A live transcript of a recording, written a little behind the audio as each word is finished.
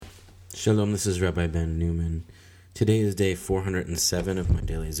Shalom, this is Rabbi Ben Newman. Today is day 407 of my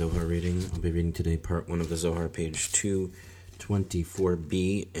daily Zohar reading. I'll be reading today part 1 of the Zohar, page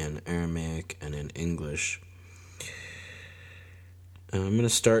 224b in Aramaic and in English. I'm going to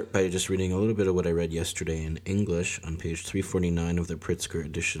start by just reading a little bit of what I read yesterday in English on page 349 of the Pritzker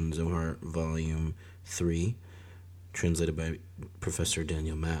edition, Zohar volume 3, translated by Professor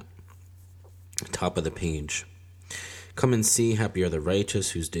Daniel Matt. Top of the page. Come and see, happy are the righteous,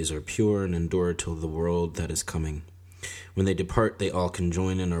 whose days are pure and endure till the world that is coming. When they depart, they all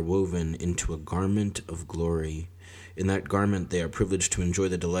conjoin and are woven into a garment of glory. In that garment they are privileged to enjoy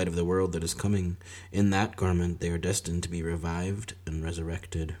the delight of the world that is coming. In that garment they are destined to be revived and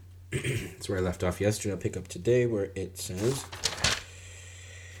resurrected. That's where I left off yesterday. I'll pick up today where it says,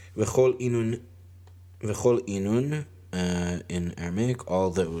 V'chol inun, in Aramaic, all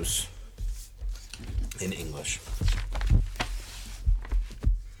those, in English.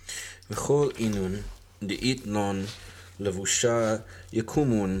 V'chol inun, de'it non, levusha,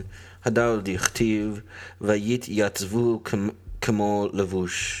 yekumun, hadal dichtiv, vayit yatzvu kamo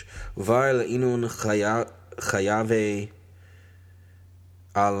levush, var inun chayave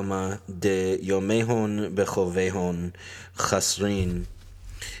alma de yomehon bechovehon chasrin,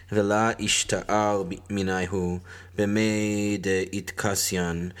 vela ishta'ar minayhu, b'mei de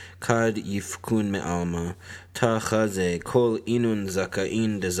itkasyan, kad yifkun me'alma, Tachaze kol inun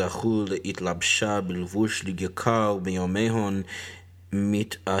zakain de zachul itlabsha bilvush ligikar biyomehon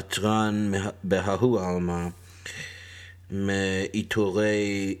mitatran behahu alma me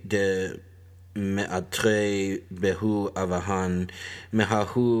iturei de meatre behu avahan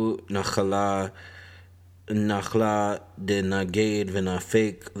mehahu nachla de naged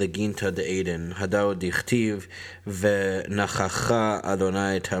venafek leginta de Eden hadao dichtiv venachacha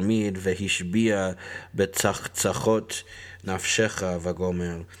Adonai tamid vehishbia betzachtzachot nafshecha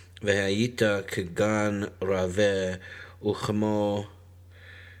vagomer vehayita kegan rave uchmotze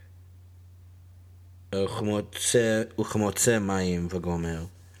mayim vagomer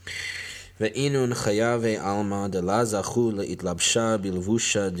Ve'inun chayave alma de la zachu le'itlabsha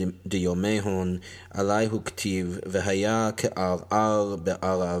bilvusha de yomehon alayhu ktiv vehaya ke'ar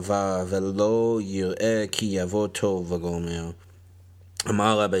be'arava velo yir'e ki yavo tov vagomer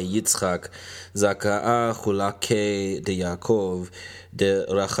Amar Rabbi Yitzchak zaka'a chulake de Yaakov de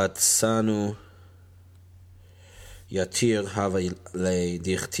rachatzanu Yatir havale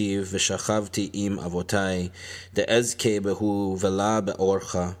dichtiv v'shachavti im avotai de ezke behu vela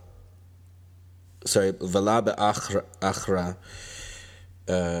be'orcha Vela be'achra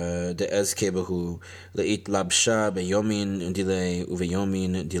de ezke behu le'it labsha be'yomin dilei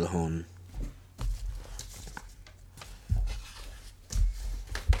uve'yomin dilhon.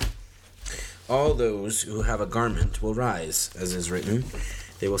 All those who have a garment will rise, as is written.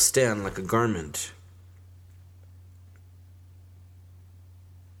 They will stand like a garment.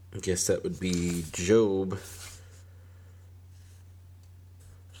 I guess that would be Job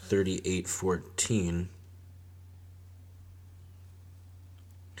 38:14.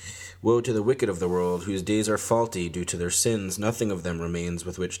 Woe to the wicked of the world, whose days are faulty due to their sins. Nothing of them remains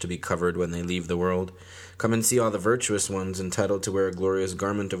with which to be covered when they leave the world. Come and see all the virtuous ones, entitled to wear a glorious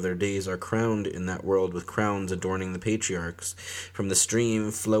garment of their days, are crowned in that world with crowns adorning the patriarchs. From the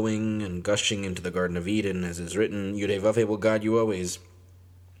stream flowing and gushing into the Garden of Eden, as is written, Yudevave will guide you always.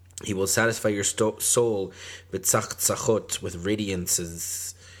 He will satisfy your soul b'tzachtzachot, with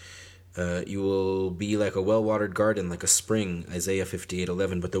radiances. You will be like a well-watered garden, like a spring, Isaiah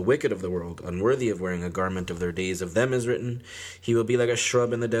 58:11. But the wicked of the world, unworthy of wearing a garment of their days, of them is written, he will be like a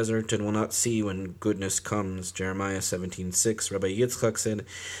shrub in the desert and will not see when goodness comes, Jeremiah 17:6. Rabbi Yitzchak said,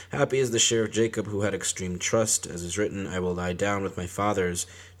 happy is the share of Jacob who had extreme trust, as is written, I will lie down with my fathers,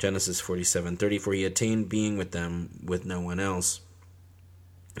 Genesis 47:30. For he attained being with them with no one else.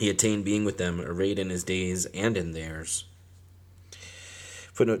 He attained being with them, arrayed in his days and in theirs.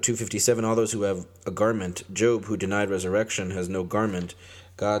 Footnote 257, all those who have a garment. Job, who denied resurrection, has no garment.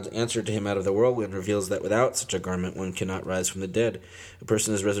 God's answer to him out of the whirlwind reveals that without such a garment one cannot rise from the dead. A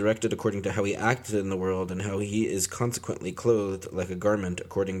person is resurrected according to how he acted in the world, and how he is consequently clothed like a garment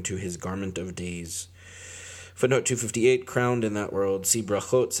according to his garment of days. Footnote 258, crowned in that world. See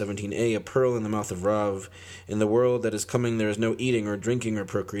Brachot 17a, a pearl in the mouth of Rav. In the world that is coming there is no eating or drinking or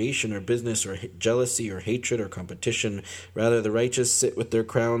procreation or business or jealousy or hatred or competition. Rather, the righteous sit with their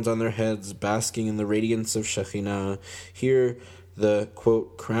crowns on their heads, basking in the radiance of Shekhinah. Here, the,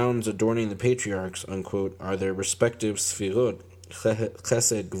 quote, crowns adorning the patriarchs, unquote, are their respective sfirot,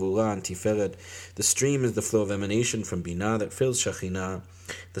 Chesed, Gvura, and Tiferet. The stream is the flow of emanation from Binah that fills Shekhinah,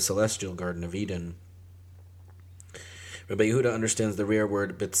 the celestial Garden of Eden. Rabbi Yehuda understands the rare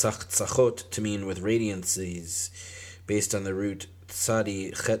word betzachtzachot to mean with radiances, based on the root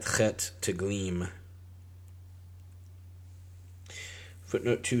tzadi chet chet, to gleam.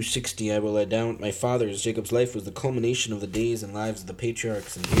 Footnote 260, I will lie down with my fathers. Jacob's life was the culmination of the days and lives of the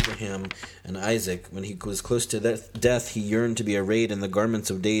patriarchs and Abraham and Isaac. When he was close to death, he yearned to be arrayed in the garments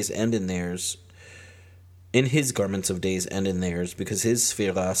of days and in theirs. In his garments of days and in theirs, because his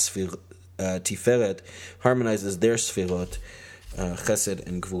Tiferet harmonizes their Sfirot, Chesed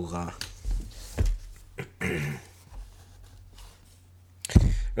and Gvura.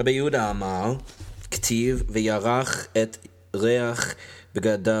 Rabbi Yehuda Amar, K'tiv v'yarach et reach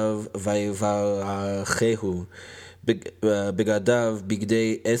בגדיו ויברכהו בגדיו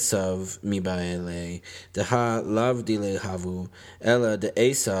בגדי עשיו מבעלי דהה לאו דלהבו אלא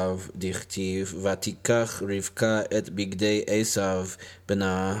דעשיו דכתיב ותיקח רבקה את בגדי עשיו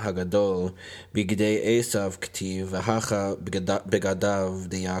בנה הגדול בגדי עשיו כתיב והכה בגדיו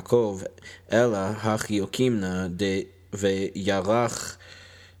דיעקב אלא הכי יוקימנה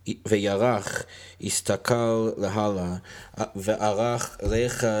וירח הסתכל להלה וערך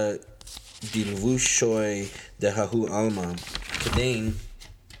לך דלבושוי דההו עלמא כדין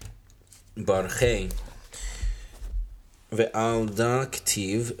ברכי ועל דה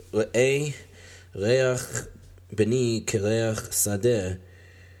כתיב ראה ריח בני כריח שדה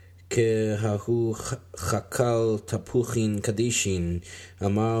כהוא חקל תפוחין קדישין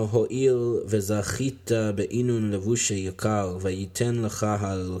אמר הואיל וזכית באינון לבושי יקר ויתן לך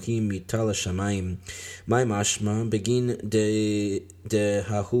האלוהים מטל השמיים מה משמע בגין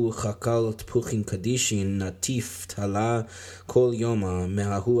דהוא חקל תפוחין קדישין נטיף תלה כל יומה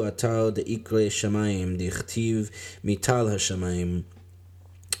מההוא אתר דיקרא שמיים דכתיב מטל השמיים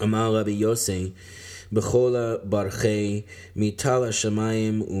אמר רבי יוסי בכל ברכי מטל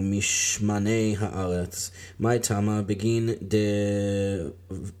השמיים ומשמני הארץ מה תמה בגין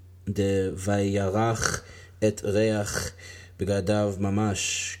וירח את ריח בגדיו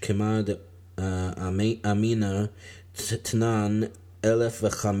ממש כמה אמינה תנן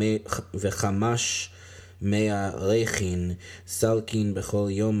 1,500 ריחין סלקין בכל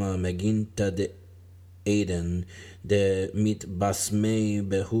יומה מגינתא עדן דמתבשמי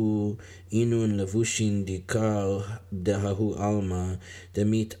בהו אינון לבושין דיקר דההו עלמא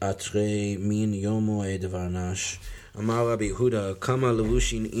דמתעטרי מין יומו דברנש אמר רבי יהודה כמה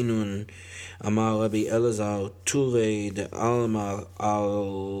לבושין אינון אמר רבי אלעזר טורי דעלמא על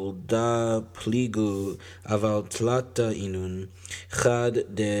דה פליגו אבל תלתה אינון חד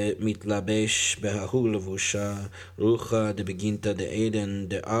דמתלבש בההו לבושה רוחה דבגינתא דעדן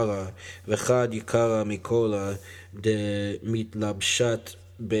דערה וחד יקרה מקולה דמתלבשת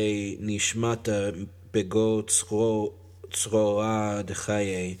בנשמתה בגו צרורה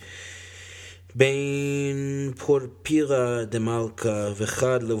דחיי בין פורפירה דמלכה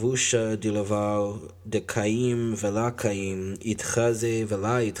וחד לבושה דלבר דקאים ולקאים יתחזה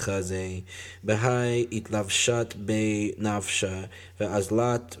ולה יתחזה בהי התלבשת בנפשה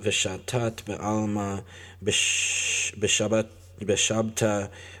ואזלת ושתת בעלמא בשבתה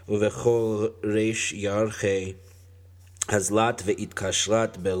ובכל ריש ירחי הזלת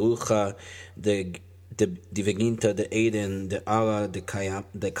והתקשרת ברוחה דבגינתא דעדן דערה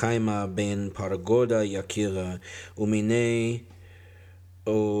דקיימה בין פרגודה יקירה ומיני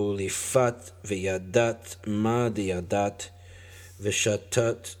אוליפת וידת מה דידת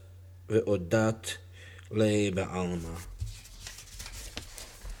ושתת ועודת לבעלמא.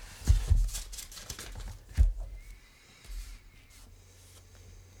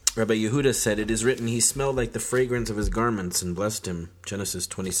 Rabbi Yehuda said, "It is written, he smelled like the fragrance of his garments and blessed him." Genesis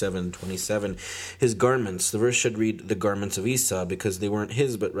 27:27. His garments. The verse should read, the garments of Esau, because they weren't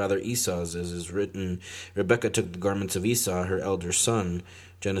his, but rather Esau's, as is written, Rebekah took the garments of Esau, her elder son.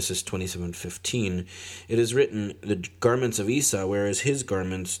 Genesis 27:15. It is written, the garments of Esau, whereas his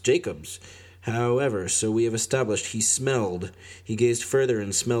garments, Jacob's. However, so we have established, he smelled. He gazed further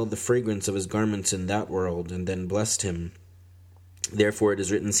and smelled the fragrance of his garments in that world, and then blessed him. Therefore it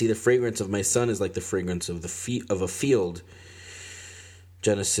is written, see, the fragrance of my son is like the fragrance of a field.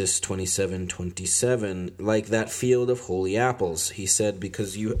 Genesis 27:27. Like that field of holy apples. He said,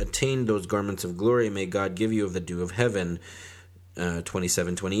 because you attained those garments of glory, may God give you of the dew of heaven.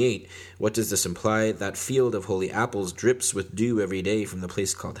 27:28. What does this imply? That field of holy apples drips with dew every day from the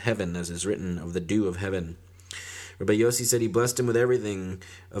place called heaven, as is written, of the dew of heaven. Rabbi Yossi said he blessed him with everything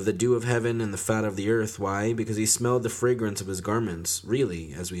of the dew of heaven and the fat of the earth. Why? Because he smelled the fragrance of his garments. Really,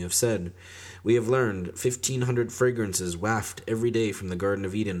 as we have said, we have learned 1,500 fragrances waft every day from the Garden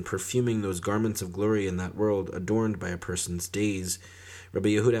of Eden, perfuming those garments of glory in that world, adorned by a person's days. Rabbi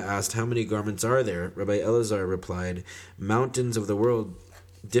Yehuda asked, "How many garments are there?" Rabbi Elazar replied, "Mountains of the world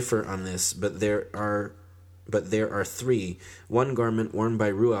differ on this, but there are three: one garment worn by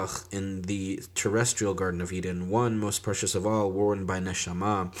Ruach in the terrestrial Garden of Eden, one, most precious of all, worn by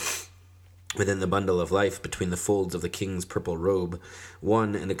Neshama within the bundle of life between the folds of the king's purple robe,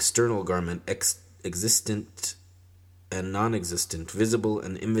 one, an external garment, existent and non-existent, visible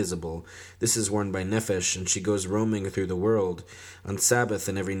and invisible. This is worn by Nefesh, and she goes roaming through the world. On Sabbath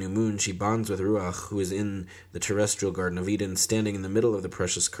and every new moon she bonds with Ruach, who is in the terrestrial Garden of Eden, standing in the middle of the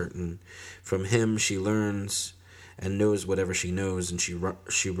precious curtain. From him she learns and knows whatever she knows, and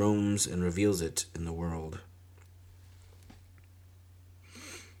she roams and reveals it in the world."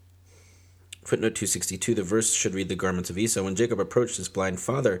 Footnote 262, the verse should read the garments of Esau. When Jacob approached his blind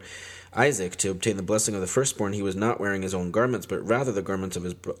father, Isaac, to obtain the blessing of the firstborn, he was not wearing his own garments, but rather the garments of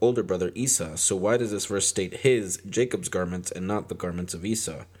his older brother Esau. So why does this verse state Jacob's garments, and not the garments of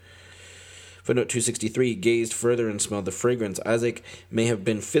Esau? Footnote 263, he gazed further and smelled the fragrance. Isaac may have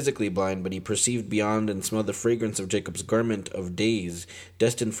been physically blind, but he perceived beyond and smelled the fragrance of Jacob's garment of days,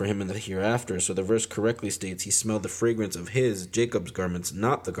 destined for him in the hereafter. So the verse correctly states he smelled the fragrance of Jacob's garments,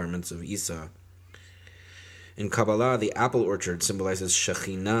 not the garments of Esau. In Kabbalah, the apple orchard symbolizes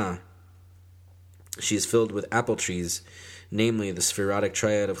Shekhinah. She is filled with apple trees, namely the spherotic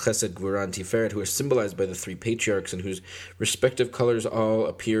triad of Chesed, Gvurah, and Tiferet, who are symbolized by the three patriarchs and whose respective colors all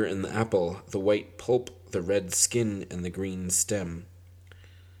appear in the apple: the white pulp, the red skin, and the green stem.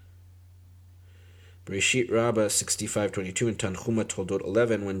 Bereshit Rabbah 65:22 and Tanchuma Toldot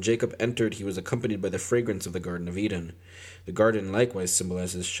 11, when Jacob entered, he was accompanied by the fragrance of the Garden of Eden. The garden likewise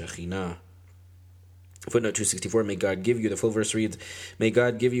symbolizes Shekhinah. Footnote 264, may God give you, the full verse reads, may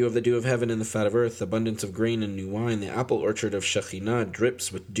God give you of the dew of heaven and the fat of earth, abundance of grain and new wine. The apple orchard of Shekhinah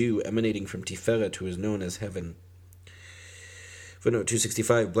drips with dew emanating from Tiferet, who is known as heaven. Footnote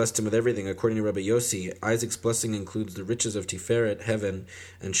 265, blessed him with everything. According to Rabbi Yossi, Isaac's blessing includes the riches of Tiferet, heaven,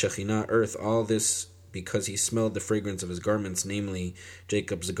 and Shekhinah, earth. All this because he smelled the fragrance of his garments, namely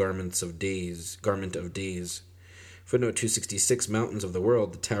Jacob's garment of days. Footnote 266, mountains of the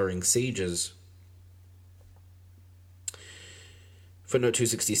world, the towering sages. Footnote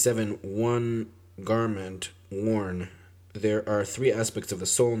 267, one garment worn. There are three aspects of the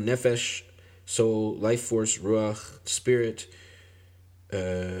soul: nefesh, soul, life force; ruach, spirit.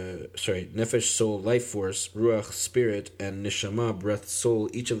 Nefesh, soul, life force; ruach, spirit; and neshama, breath, soul.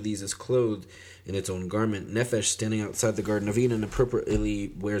 Each of these is clothed in its own garment. Nefesh, standing outside the Garden of Eden,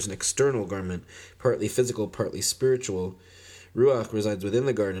 appropriately wears an external garment, partly physical, partly spiritual. Ruach resides within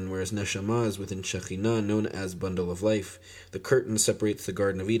the garden, whereas Neshama is within Shekhinah, known as bundle of life. The curtain separates the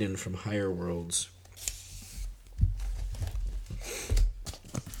Garden of Eden from higher worlds.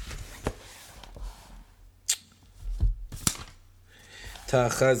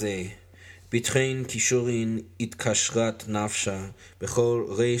 Ta'achaze Bitrein Kishurin Itkashrat Nafsha Bechol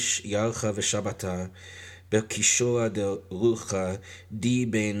Reish Yarcha Veshabata Bekishora de Rucha Di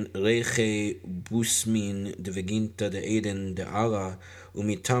Ben Reiche Busmin de Veginta de Eden de Ara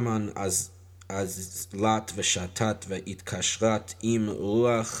Umitaman az Lat Veshatat Veitkashrat Im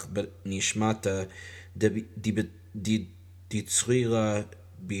Ruach Nishmata Ditzrira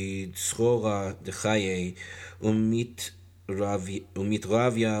Bitzrora de Chaye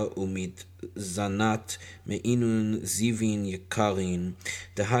Umitravia Zanat Meinun Zivin Yekarin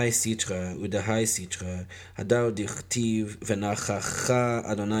Dehai Sitra Udehai Sitra Hadar Dichtiv Venachacha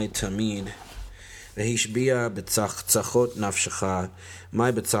Adonai Tamid Vehishbia Betzachot Nafshecha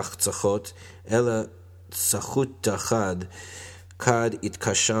Mai Betzachot Ela Tzachut Tachad Kad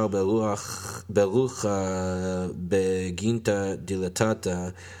Itkashar Berucha Beginta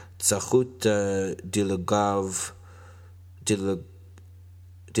Dilatata Tzachut Dilagav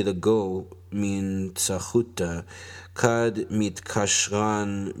Dilago min tzachuta kad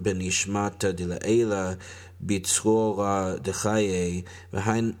mitkashran benishmata dilaela bitzrora dechaye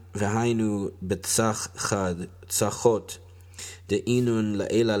v'hainu betzach chad tzachot deinun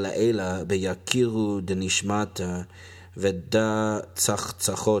laela beyakiru denishmata v'da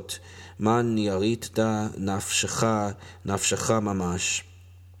tzachot man yaritda nafshecha mamash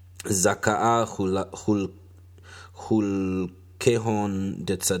zaka'a Kehon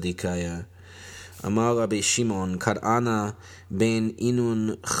de Tzadikaya. Amar Rabbi Shimon, Kad Ana ben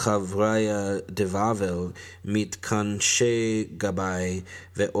Inun Chavraya de Vavel, mit Kanshe Gabai,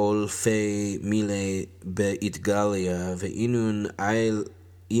 Ve'olfe Mile Beitgalia, Ve'inun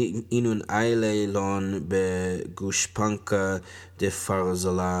Ailelon Begushpanka de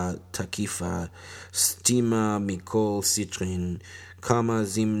Farzala Takifa, Stima Mikol Sitrin, Kama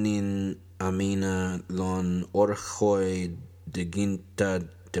Zimnin Amina lon orchoi deginta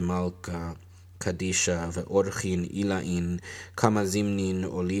demalka kadisha ve'orchin ilain kama zimnin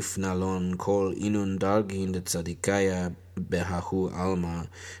olif nalon kol inun dargin de tzadikaya behahu alma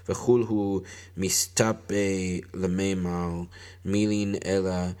vechulhu mistape lememal milin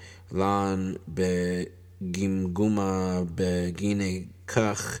ela lan begimguma begine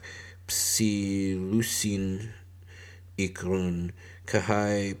kach psilusin ikrun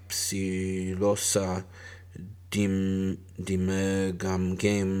kahai psilosa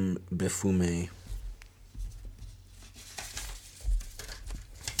dimegamgem befume.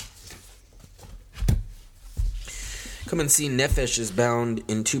 Come and see, Nefesh is bound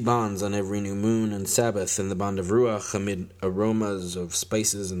in two bonds on every new moon and Sabbath, in the bond of Ruach amid aromas of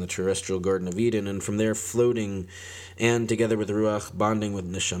spices in the terrestrial Garden of Eden, and from there floating, and together with Ruach, bonding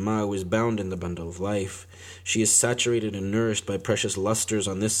with Neshama, who is bound in the bundle of life. She is saturated and nourished by precious lusters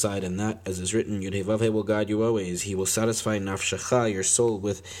on this side and that, as is written, Yud-Heh-Vav-Heh will guide you always. He will satisfy nafshecha, your soul,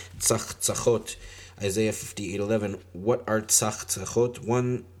 with tzach-tzachot. Isaiah 58:11. What are tzach-tzachot?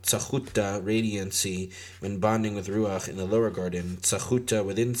 One, tzachuta, radiancy, when bonding with Ruach in the lower garden. Tzachuta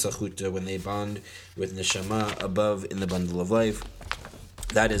within tzachuta, when they bond with Neshama above in the bundle of life.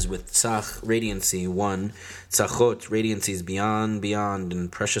 That is with tzach, radiancy, one. Tzachot, radiancies beyond, in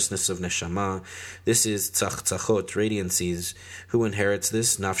preciousness of Neshama. This is tzach-tzachot, radiancies. Who inherits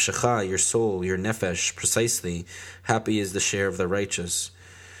this? Nafshecha, your soul, your nefesh, precisely. Happy is the share of the righteous.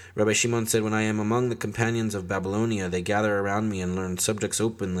 Rabbi Shimon said, when I am among the companions of Babylonia, they gather around me and learn subjects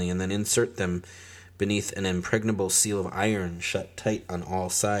openly, and then insert them beneath an impregnable seal of iron, shut tight on all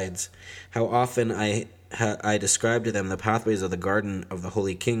sides. How often I described to them the pathways of the garden of the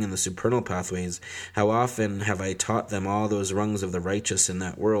Holy King and the supernal pathways. How often have I taught them all those rungs of the righteous in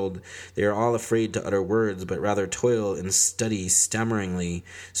that world. They are all afraid to utter words, but rather toil and study stammeringly,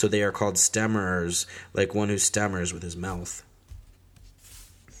 so they are called stammerers, like one who stammers with his mouth.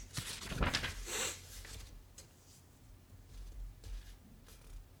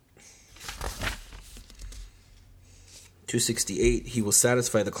 268, he will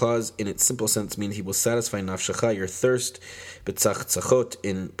satisfy. The clause in its simple sense means he will satisfy nafshecha, your thirst, b'tzach tzachot,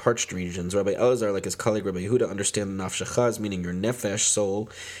 in parched regions. Rabbi Elazar, like his colleague Rabbi Yehuda, understand nafshecha as meaning your nefesh, soul,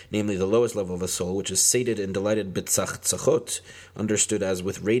 namely the lowest level of the soul, which is sated and delighted b'tzach tzachot, understood as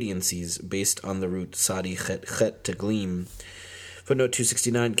with radiancies, based on the root sadi chet to gleam. Footnote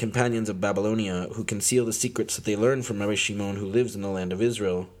 269, companions of Babylonia, who conceal the secrets that they learn from Rabbi Shimon, who lives in the land of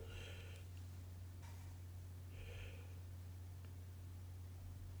Israel.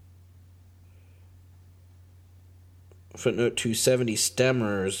 Footnote 270,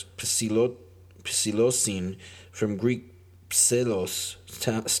 stammerers, psilosin, from Greek psilos,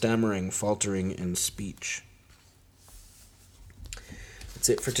 stammering, faltering, and speech. That's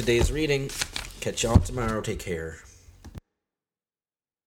it for today's reading. Catch y'all tomorrow. Take care.